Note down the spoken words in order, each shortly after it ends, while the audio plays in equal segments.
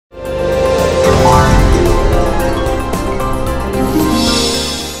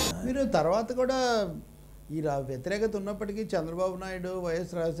తర్వాత కూడా ఈ వ్యతిరేకత ఉన్నప్పటికీ చంద్రబాబు నాయుడు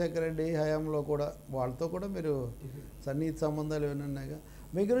వైఎస్ రాజశేఖర రెడ్డి హయాంలో కూడా వాళ్ళతో కూడా మీరు సన్నిహిత సంబంధాలు ఏమైనా ఉన్నాయిగా.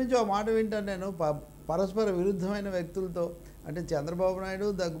 మీ గురించి ఒక మాట వింటాను నేను, పరస్పర విరుద్ధమైన వ్యక్తులతో అంటే చంద్రబాబు నాయుడు,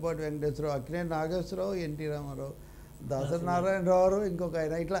 దగ్గుబాటి వెంకటేశ్వరరావు, అక్కినేని నాగేశ్వరరావు, ఎన్టీ రామారావు, దాసరి నారాయణరావు, ఇంకొక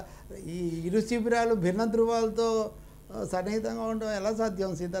ఆయన, ఇట్లా ఈ ఇరు శిబిరాలు భిన్న ధృవాలతో సన్నిహితంగా ఉండడం ఎలా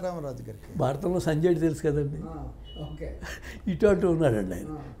సాధ్యం సీతారామరాజు గారికి? భారతంలో సంజయ్ తెలుసు కదండి, ఇటు ఉన్నాడండి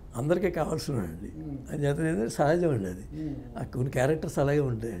ఆయన, అందరికీ కావాల్సినాడండి. అని చేత సహజం అండి అది, కొన్ని క్యారెక్టర్స్ అలాగే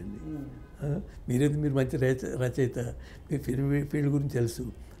ఉంటాయండి. మీరు మంచి రచయిత, మీ ఫిల్మ్ ఫీల్డ్ గురించి తెలుసు.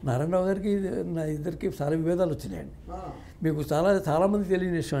 నారాయణరావు గారికి నా ఇద్దరికి చాలా విభేదాలు వచ్చినాయండి. మీకు చాలామంది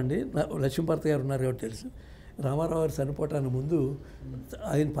తెలియని విషయం అండి, లక్ష్మీభరత్ గారు ఉన్నారు కాబట్టి తెలుసు. రామారావు గారు చనిపోవటానికి ముందు,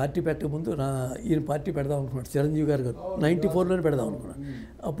 ఆయన పార్టీ పెట్టక ముందు ఈయన పార్టీ పెడదాం అనుకున్నాడు, చిరంజీవి గారు 94లోనే పెడదాం అనుకున్నాడు.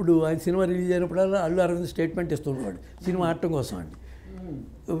 అప్పుడు ఆయన cinema release అయినప్పుడల్లా Allu Arvind statement ఇస్తుండేవాడు cinema ఆడటం కోసం అండి.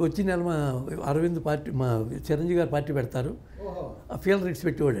 వచ్చి నెల మా అరవింద్ పార్టీ, మా చిరంజీవి గారు పార్టీ పెడతారు, ఆ ఫీల్ రేట్స్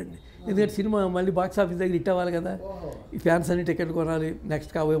పెట్టేవాడు అండి. ఎందుకంటే సినిమా మళ్ళీ బాక్స్ ఆఫీస్ దగ్గర హిట్ అవ్వాలి కదా, ఈ ఫ్యాన్స్ అన్ని టికెట్లు కొనాలి,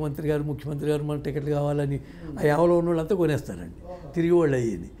 నెక్స్ట్ కాబోయే మంత్రి గారు, ముఖ్యమంత్రి గారు మన టికెట్లు కావాలని ఆ యావలో ఉన్న వాళ్ళంతా కొనేస్తారండి, తిరిగి వాళ్ళు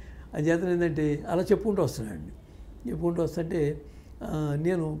అయ్యింది. అది చేత ఏంటంటే అలా చెప్పుకుంటూ వస్తున్నాడండి. చెప్పుకుంటూ వస్తుంటే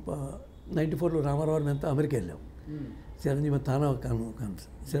నేను 94లో రామారావు అంతా అమెరికా వెళ్ళాం. చిరంజీవి తానా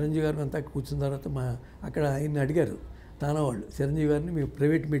చిరంజీవి గారిని అంతా కూర్చున్న తర్వాత అక్కడ ఆయన్ని అడిగారు తానా వాళ్ళు, చిరంజీవి గారిని మీ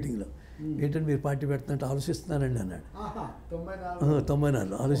ప్రైవేట్ మీటింగ్లో, ఏంటంటే మీరు పార్టీ పెడుతున్నట్టు ఆలోచిస్తున్నానండి అన్నాడు.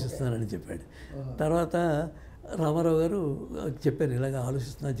 94 ఆలోచిస్తున్నానని చెప్పాడు. తర్వాత రామారావు గారు చెప్పారు ఇలాగ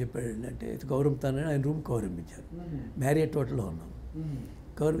ఆలోచిస్తున్నానని చెప్పాడు. అంటే గౌరవిస్తానని ఆయన రూమ్ గౌరవించారు. మ్యారియట్ హోటల్లో ఉన్నాం.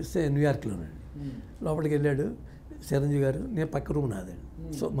 గౌరవిస్తే న్యూయార్క్లోనండి. లోపలికి వెళ్ళాడు చిరంజీవి గారు, నేను పక్క రూమ్ నాదండి.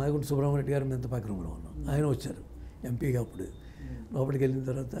 సో మాగుంట సుబ్రహ్మణ్య గారు మేము పక్క రూమ్లో ఉన్నాం. ఆయన వచ్చారు ఎంపీగా. అప్పుడు లోపలికి వెళ్ళిన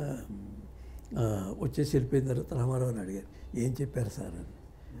తర్వాత వచ్చేసి వెళ్ళిపోయిన తర్వాత రామారావుని అడిగారు, ఏం చెప్పారు సార్ అని.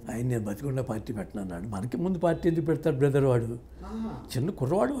 ఆయన నేను బతికుండా పార్టీ పెట్టను అన్నాడు. మనకి ముందు పార్టీ ఎందుకు పెడతాడు బ్రదర్, వాడు చిన్న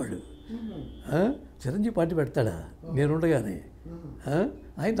కుర్రవాడు, వాడు చిరంజీవి పార్టీ పెడతాడా నేనుండగానే,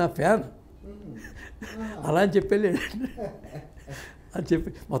 ఆయన నా ఫ్యాన్ అలా అని చెప్పి వెళ్ళాడు అని చెప్పి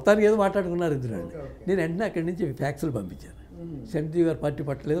మొత్తానికి ఏదో మాట్లాడుకున్నారు ఇద్దరు. నేను వెంటనే అక్కడి నుంచి ఫ్యాక్సులు పంపించాను. చిరంజీవి గారు పార్టీ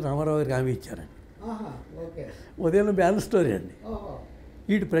పట్టలేదు, రామారావు గారికి హామీ ఇచ్చారండి. ఉదయం బ్యానర్ స్టోరీ అండి.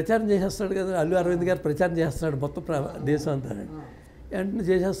 వీడు ప్రచారం చేసేస్తాడు కదా, అల్లు అరవింద్ గారు ప్రచారం చేస్తున్నాడు మొత్తం దేశం అంతా. వెంటనే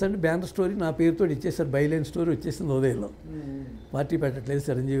చేసేస్తాడు బ్యానర్ స్టోరీ నా పేరుతో ఇచ్చేసారు. బైలైన్ స్టోరీ వచ్చేసింది ఉదయంలో. పార్టీ పెట్టట్లేదు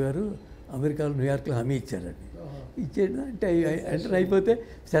చిరంజీవి గారు, అమెరికాలో న్యూయార్క్లో హామీ ఇచ్చారండి. ఇచ్చేది అంటే వెంటనే అయిపోతే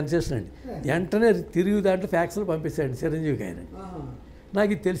సెన్సేషన్ అండి. వెంటనే తిరిగి దాంట్లో ఫ్యాక్స్లు పంపిస్తాడు చిరంజీవికి ఆయన. నాకు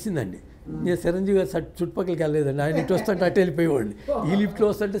ఇది తెలిసిందండి. నేను చిరంజీవి గారు చుట్టుపక్కలకి వెళ్ళలేదండి. ఆయన ఇటు వస్తుంటే అటు వెళ్ళిపోయేవాడిని, ఈ లిఫ్ట్లో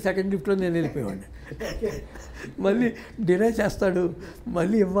వస్తుంటే సెకండ్ లిఫ్ట్లో నేను వెళ్ళిపోయేవాడిని. మళ్ళీ డినై చేస్తాడు,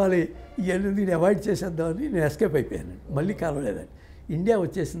 మళ్ళీ ఇవ్వాలి, ఇవన్నీ నేను అవాయిడ్ చేసేద్దామని నేను ఎస్కేప్ అయిపోయాను. మళ్ళీ కలవలేదండి. ఇండియా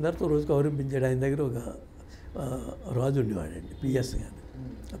వచ్చేసిన తర్వాత రోజు గౌరవించాడు. ఆయన దగ్గర ఒక రాజు ఉండేవాడండి, పిఎస్ గారు,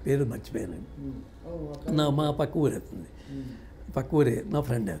 ఆ పేరు మర్చిపోయానండి. మా పక్క ఊరు అవుతుంది, పక్క ఊరే, నా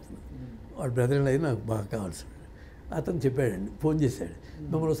ఫ్రెండ్ అవుతుంది. వాడు బ్రదర్ అయితే నాకు బాగా కావాల్సి. అతను చెప్పాడండి, ఫోన్ చేశాడు,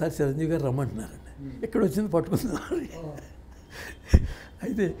 మిమ్మల్ని ఒకసారి చిరంజీవి గారు రమ్మంటున్నారండి, ఎక్కడ వచ్చింది పట్టుకుందాం.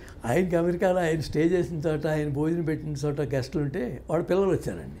 అయితే ఆయనకి అమెరికాలో ఆయన స్టే చేసిన చోట, ఆయన భోజనం పెట్టిన చోట గెస్టులు ఉంటే వాడు పిల్లలు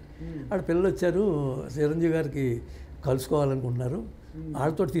వచ్చారండి. వాడు పిల్లలు వచ్చారు, చిరంజీవి గారికి కలుసుకోవాలనుకుంటున్నారు,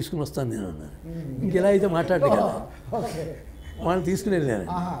 వాళ్ళతో తీసుకుని వస్తాను నేను అన్నారు. ఇంకెలా అయితే మాట్లాడదు కదా, వాళ్ళని తీసుకుని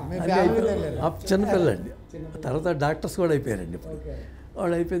వెళ్ళారండి. చిన్నపిల్లండి. తర్వాత డాక్టర్స్ కూడా అయిపోయారండి. ఇప్పుడు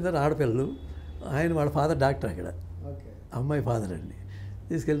వాళ్ళు అయిపోయిన తర్వాత ఆడపిల్లలు, ఆయన వాళ్ళ ఫాదర్ డాక్టర్ అక్కడ, అమ్మాయి ఫాదర్ అండి.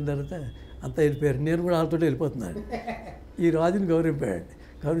 తీసుకెళ్ళిన తర్వాత అంతా వెళ్ళిపోయారు. నేను కూడా వాళ్ళతో వెళ్ళిపోతున్నాను. ఈ రాజుని గౌరవింపాడండి.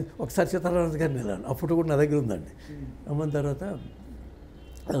 కాబట్టి ఒకసారి సీతారామరాజు గారిని వెళ్ళాను, అప్పుడు కూడా నా దగ్గర ఉందండి. అమ్మిన తర్వాత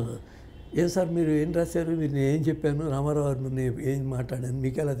ఏం సార్ మీరు ఏం రాశారు, మీరు నేను ఏం చెప్పాను, రామారావు గారు నేను ఏం మాట్లాడాను,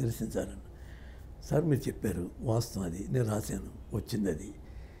 మీకు ఎలా తెలిసింది సార్ అని. సార్ మీరు చెప్పారు వాస్తవం, అది నేను రాశాను, వచ్చింది అది,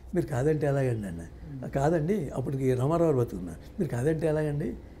 మీరు కాదంటే ఎలాగండి అన్న. కాదండి అప్పటికి రామారావు బతుకున్నారు, మీరు కాదంటే ఎలాగండి,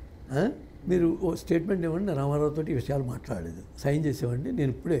 మీరు ఓ స్టేట్మెంట్ ఇవ్వండి, రామారావుతో ఈ విషయాలు మాట్లాడలేదు, సైన్ చేసేవాడిని,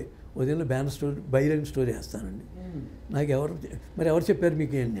 నేను ఇప్పుడే ఉదయంలో బ్యానర్ స్టోరీ బైలైన్ స్టోరీ వేస్తానండి. నాకు ఎవరు చెప్పారు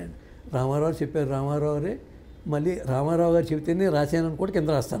మీకు ఏంటి అని. రామారావు చెప్పారు, రామారావురే, మళ్ళీ రామారావు గారు చెబితేనే రాశానని కూడా కింద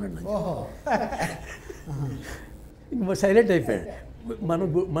రాస్తానండి. ఇంక సైలెంట్ అయిపోయాడు.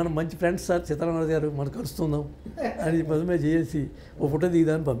 మనం మంచి ఫ్రెండ్స్ సార్ సీతారామరాజు గారు, మనం కలుస్తున్నాం అని పదమే చేసి ఓ ఫోటో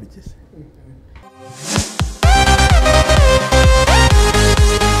దిగుదామని పంపించేసి